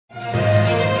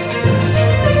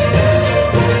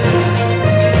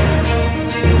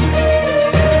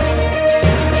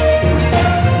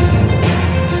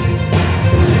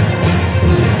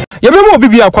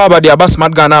Obi akwa ba de aba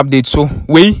smart Ghana update so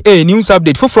we news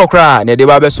update for kra na de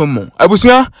ba beso mu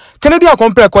abusua Kennedy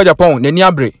compare kwa Agyapong nani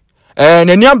abre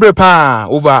nani abre pa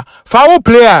over foul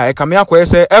player e kame akwa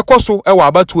se ekoso e wa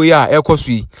abatuo ya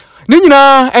ekoso yi ni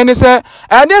nyina ene se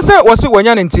ade se wose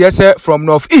wanya ne ntie se from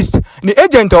northeast ni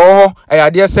agent oho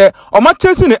ade se o ma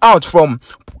chasing out from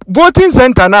voting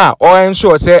center na or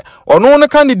ensure say ono no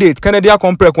candidate Kennedy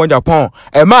compare kwa Agyapong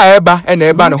e ma eba e na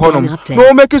eba ne honom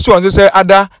no make sure say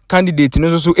other candidate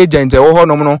no so agent e wo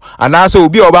honom no ana say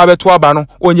obi oba beto aba no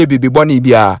onye bibi na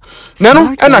bia na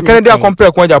no e na Kennedy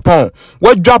compare kwa Agyapong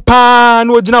wadwa pa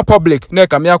no ogina public na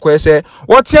kamia kwa say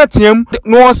what tiam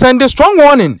no send a strong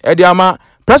warning e de ama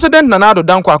President Nanado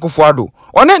Danko Akufo-Addo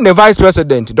one the Vice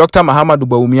President Dr. Mahamudu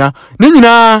Bawumia ni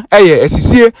nyina eye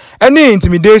asisie ene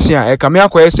intimidation e kame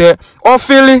akwa se o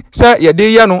feel se ye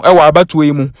de ye no e wa abatuo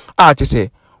yi mu a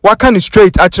che waka ni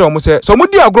straight a kire omo se so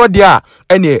mudi agro de a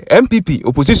ene MPP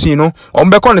opposition no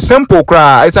ombeko ne simple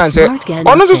kra e san se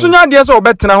ono susu nya de se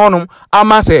obetena honom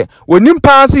ama se wonim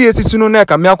pa se yesisi no na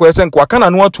kame akwa se nkwa kana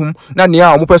no atum na ne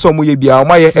a omo pese omo ye bia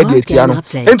omo ye e de atia no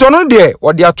enti ono de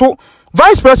ode ato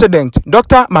Vice President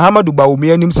Dr. Mahamudu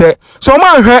Bawumia nim say so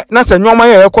man hwe na se nwoma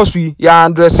ye ekoso yi ya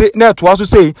address na to aso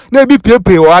say na bi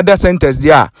pepe or other centers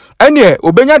dia ene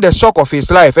obenya the shock of his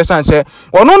life esan say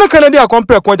ono no Kennedy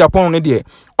compare kwa Agyapong ne de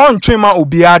on twema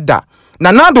obi ada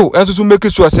Nanado enso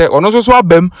make sure say ono so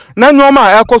abam na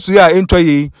nwoma ekoso ya ento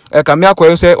yi e kame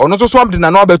akoye say ono so abde na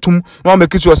no abetum na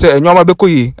make sure say nwoma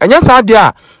bekoyi enya sa de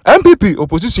a MPP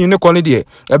opposition ne kone de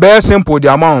e be simple de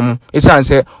amount esan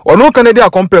say ono Kennedy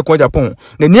compare kwa Agyapong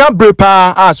na ni abre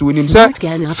pa as wonim say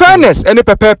fairness ene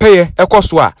pepepe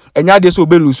ekoso a enya de so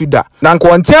belusu da na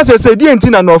nko ntia say die enti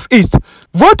na north east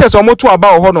voters omoto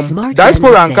aba ohonom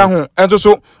diaspora nka ho enso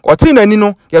so oti nani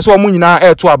no yeso omo nyina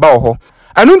eto aba oho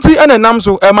anunti ene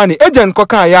namso emani agent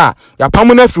koka ya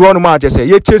pamu na firi honom a jese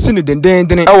ye chesi ni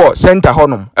dendenden ewo center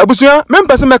honom abusua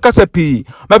mempese mekasa pi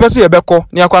mepese ye beko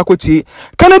ni akwakotie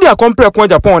Kennedy compare kwa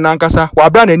Agyapong na nkasa wa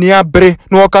bra na ni abre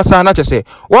na okasa na chese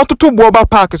wototo boba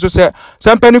park so se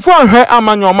sempanifo anhwe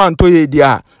amanyo ma nto ye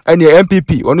dia ene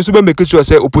MPP onu so be make sure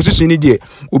say opposition ni die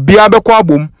obi abeko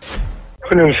abom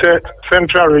when say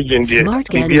central region die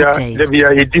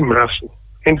bibia edimraso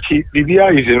enti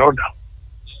bibia is in order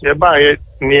by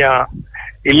near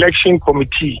election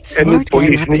committee and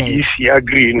police need to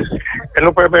agree and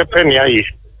no penny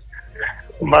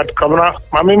but kamera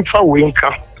mamin fa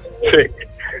winka say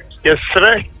yes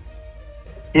sir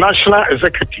national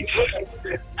executives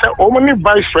so only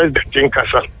vice president in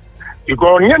kasa you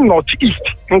go near northeast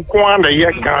in Kwanda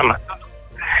ye Ghana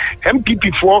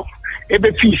MPP for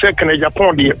ebe fi second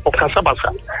Agyapong de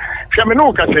okasabasa fiame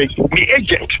no ka say the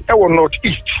agent e will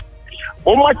northeast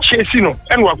Oma chasing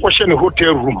and we're questioning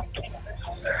hotel room.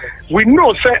 We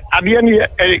know, sir, at the end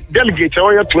a delegate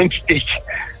or 28.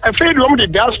 I feel the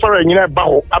diaspora in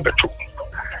Bao Abetu.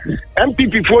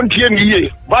 MPP for year,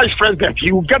 Vice President,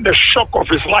 he will get the shock of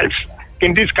his life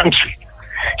in this country.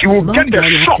 He will get the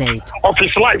shock of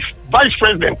his life. Vice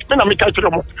President, Vice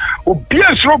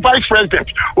President,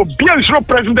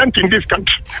 President in this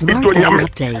country.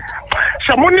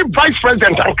 Someone Vice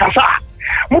President and Kasa,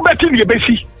 Mubeti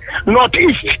Yebesi.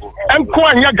 Northeast and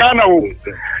Kwanya Ghana.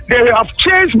 They have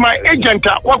changed my agent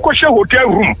at Wakosha Hotel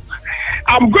Room.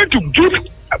 I'm going to give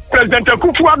President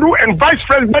Akufo-Addo and Vice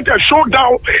President a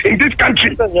showdown in this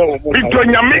country. President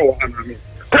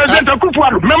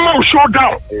Akufo-Addo, member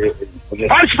showdown.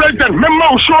 Vice President,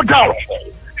 member showdown.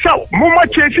 So, Muma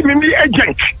chasing me the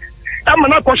agent. I'm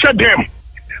not going to shut them.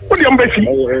 What do you embassy?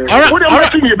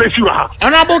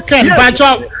 Honorable Ken, me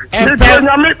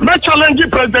challenge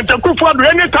President Akufo-Addo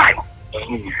anytime.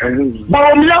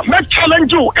 Bawumia, me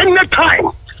challenge you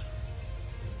anytime.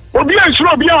 Obi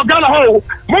ensure obi a Ghana ho,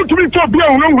 mo to be to be a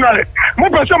unungure. Mo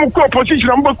pese mo ko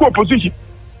opposition, mo ko opposition.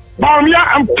 Bawumia,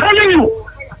 I'm telling you.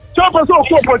 So pese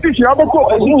ko opposition, I'm ko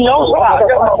opposition.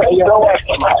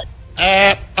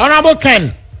 Honorable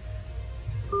Ken.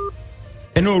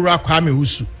 Eno ura Kwame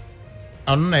Husu.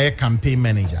 Ano na ye campaign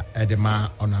manager edema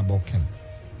Honorable Ken.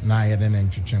 Na ye den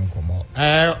ntwetwe nkomo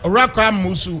Orakwa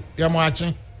Musu ye mo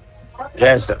ache.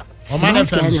 Yes sir. O man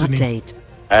FM suni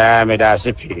me da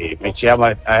sipi me chia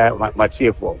ma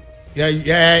chiefo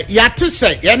ya te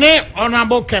say ye ne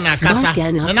Honorable Ken akasa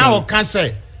na o kan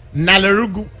say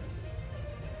Nalerugu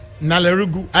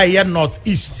aye north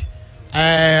east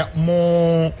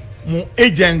mo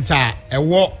agent a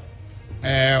ewo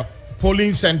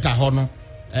polling center hono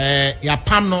ya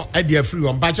pam no e dey free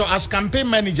on but as campaign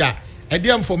manager the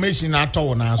information at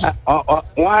all now.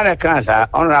 One cancer,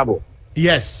 honorable.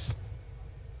 Yes.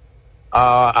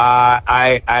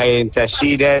 I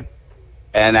interceded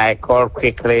and I called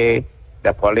quickly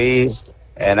the police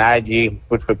and IG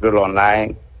put people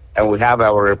online, and we have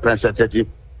our representative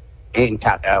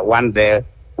one there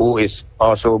who is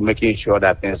also making sure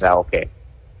that things are okay.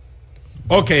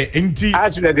 Okay, indeed.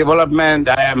 As to the development,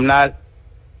 I am not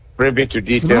privy to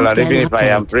detail, and even if I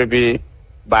am privy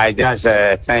by just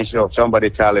attention of somebody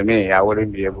telling me, I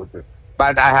wouldn't be able to.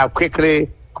 But I have quickly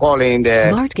called in the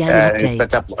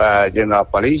Inspector General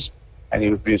of Police, and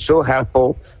he's been so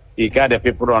helpful. He got the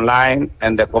people online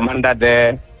and the commander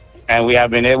there, and we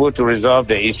have been able to resolve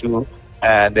the issue.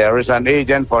 There is an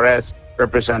agent for us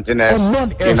representing us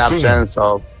in absence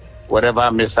of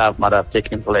whatever mishap might have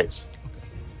taken place.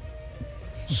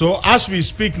 So as we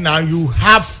speak now, you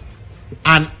have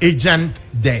an agent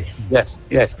there. Yes.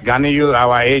 Ghanaweb,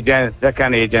 our agent,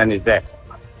 second agent, is there.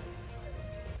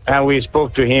 And we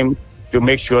spoke to him to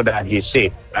make sure that he's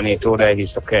safe, and he told us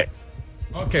he's okay.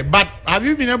 Okay, but have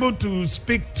you been able to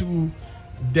speak to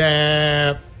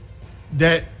the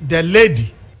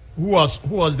lady who was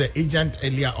the agent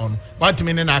earlier on? What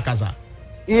meaning Akaza?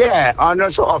 Yeah, I'm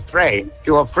also afraid.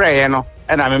 You afraid, you know,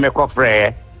 and I'm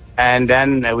afraid. And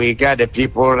then we got the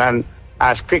people, and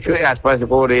as quickly as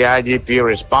possible, the IGP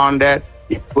responded.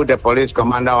 He put the police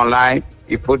commander online.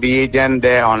 He put the agent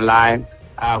there online,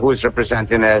 who is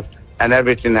representing us, and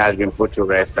everything has been put to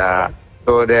rest. So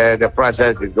the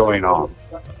process is going on.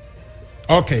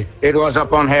 Okay. It was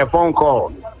upon her phone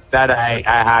call that I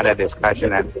had a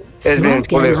discussion, and it's been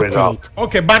fully resolved.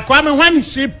 Okay, but Kwame, when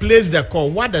she placed the call,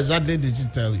 what exactly did she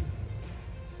tell you?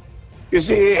 You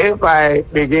see, if I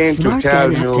begin to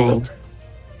tell you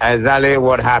exactly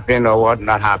what happened or what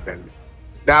not happened,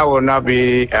 that will not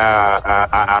be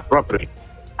appropriate.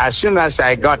 As soon as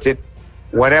I got it,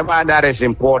 whatever that is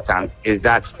important is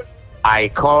that I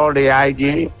called the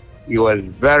IG. He was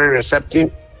very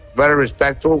receptive, very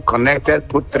respectful, connected,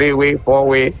 put 3-way,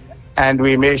 4-way, and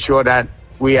we made sure that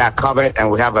we are covered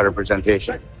and we have a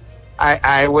representation.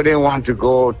 I wouldn't want to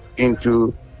go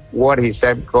into what he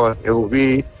said because it will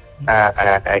be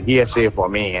a hearsay for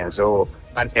me, and so.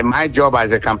 But in my job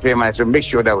as a campaign manager, make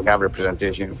sure that we have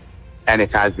representation, and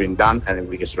it has been done,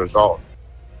 and it is resolved.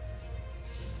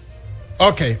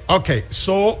 Okay.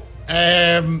 So,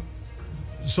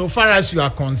 so far as you are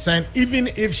concerned, even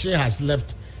if she has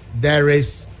left, there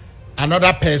is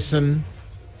another person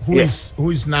who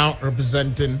is now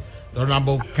representing the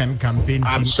Honorable Ken campaign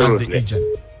team as the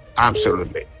agent.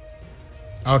 Absolutely.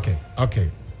 Okay.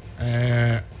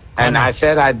 And I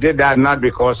said I did that not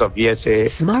because of ESA.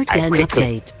 I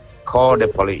quickly called the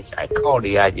police. I called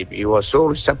the IGP. He was so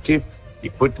receptive. He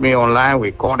put me online.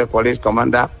 We called the police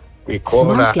commander. We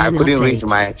called. I couldn't reach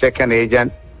my second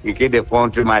agent. We gave the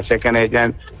phone to my second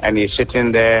agent, and he's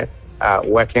sitting there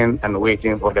working and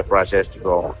waiting for the process to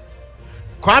go on.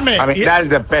 Kwame, I mean, that's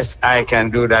the best I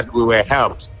can do. That we were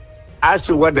helped. As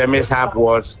to what the mishap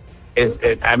was,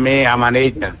 I'm an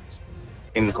agent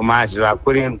in Kumasi, so I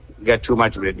couldn't get too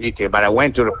much of the detail, but I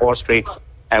went to report straight,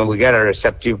 and we get a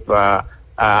receptive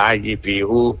IGP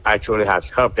who actually has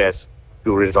helped us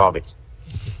to resolve it.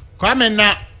 Kwame,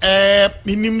 na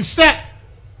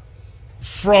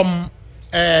from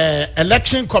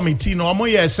election committee, no mo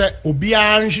say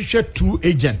obiara nhwehwe 2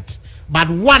 agents, but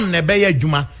one na be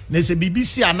adwuma na se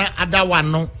BBC ana other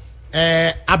one no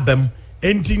abem.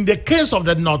 And in the case of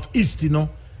the Northeast,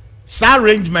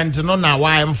 arrangement no na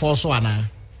why enforce ana.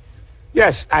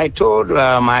 Yes, I told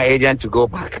my agent to go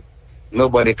back.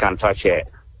 Nobody can touch it.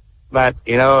 But,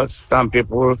 some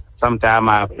people sometimes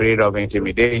are afraid of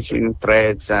intimidation,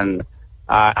 threats, and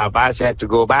I've asked her to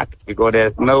go back because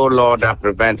there's no law that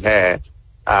prevents her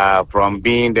from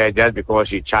being there just because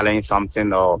she challenged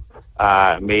something or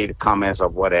made comments or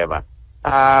whatever.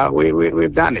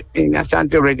 We've done it. In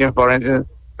Ashanti region, for instance,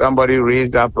 somebody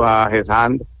raised up his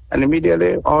hand, and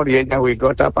immediately all the agents, we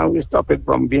got up and we stopped it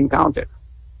from being counted.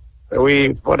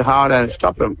 We fought hard and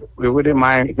stopped them. We wouldn't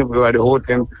mind if we were the whole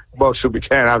thing box should be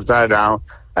turned upside down,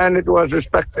 and it was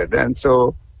respected. And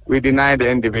so we denied the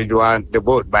individual the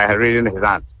vote by raising his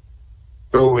hand.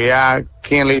 So we are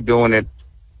keenly doing it.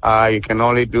 You can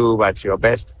only do but your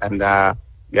best, and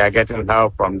we are getting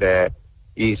help from the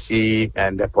EC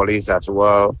and the police as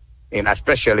well,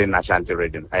 especially in Ashanti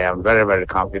region. I am very, very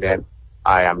confident.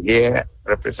 I am here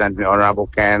representing Honorable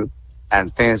Ken,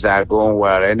 and things are going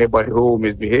well. Anybody who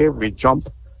misbehave, we jump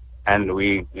and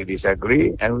we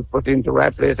disagree and we put into the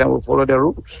right place and we follow the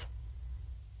rules.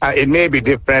 It may be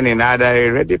different in other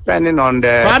areas depending on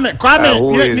the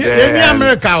who is there and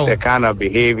the kind of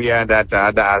behavior that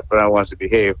other aspirant wants to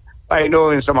behave. But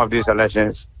in some of these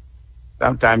elections,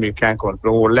 sometimes you can't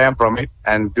control. We'll learn from it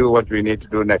and do what we need to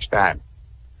do next time.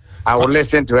 I will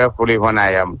listen to her fully when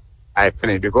I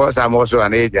finish, because I'm also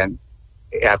an agent.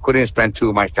 I couldn't spend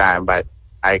too much time, but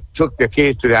I took the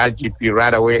case to the IGP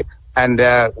right away, and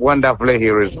wonderfully he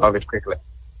resolved it quickly.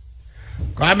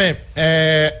 Kwame,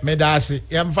 medasi,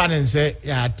 yamfane say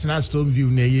ya tena Stone View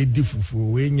ne ye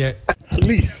difufu we nye. At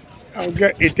least I'll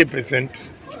get 80%.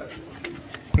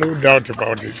 No doubt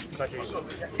about it.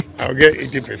 I'll get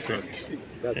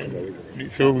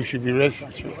 80%. So we should be rest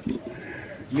assured.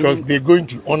 Because they're going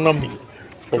to honor me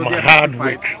for my hard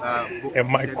work and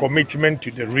my commitment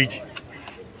to the region.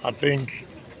 I think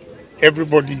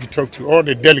everybody you talk to, all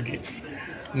the delegates,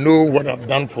 know what I've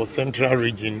done for Central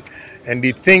Region, and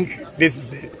they think this is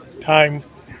the time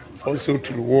also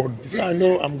to reward. So I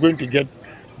know I'm going to get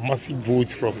massive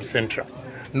votes from Central,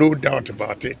 no doubt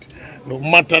about it. No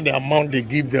matter the amount they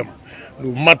give them,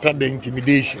 no matter the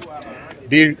intimidation,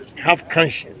 they have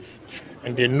conscience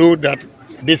and they know that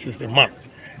this is the man.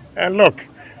 And look,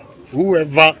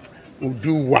 whoever will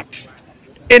do what,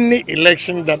 any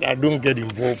election that I don't get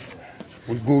involved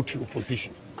will go to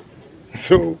opposition.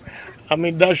 So, I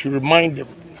mean, that should remind them,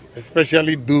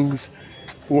 especially those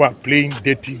who are playing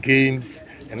dirty games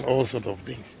and all sorts of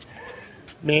things.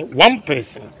 I mean, one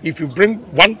person, if you bring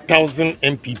 1,000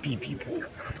 MPP people,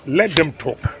 let them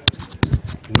talk.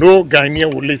 No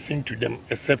Ghanaian will listen to them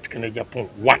except Agyapong.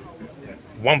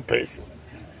 One person.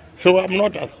 So I'm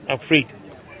not as afraid.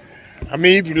 I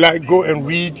mean, if you like, go and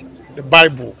read the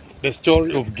Bible, the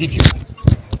story of Gideon.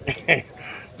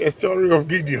 The story of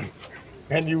Gideon,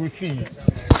 and you will see.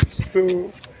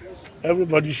 So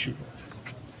everybody should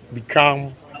be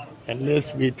calm and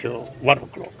let's wait till 1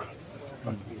 o'clock.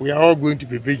 We are all going to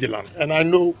be vigilant. And I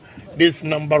know this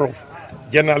number of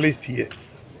journalists here,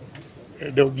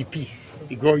 there will be peace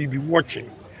because you'll be watching.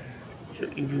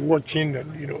 You'll be watching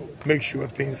and, make sure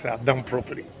things are done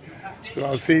properly. So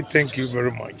I'll say thank you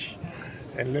very much.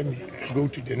 And let me go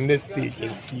to the next stage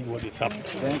and see what is happening.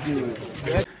 Thank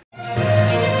you.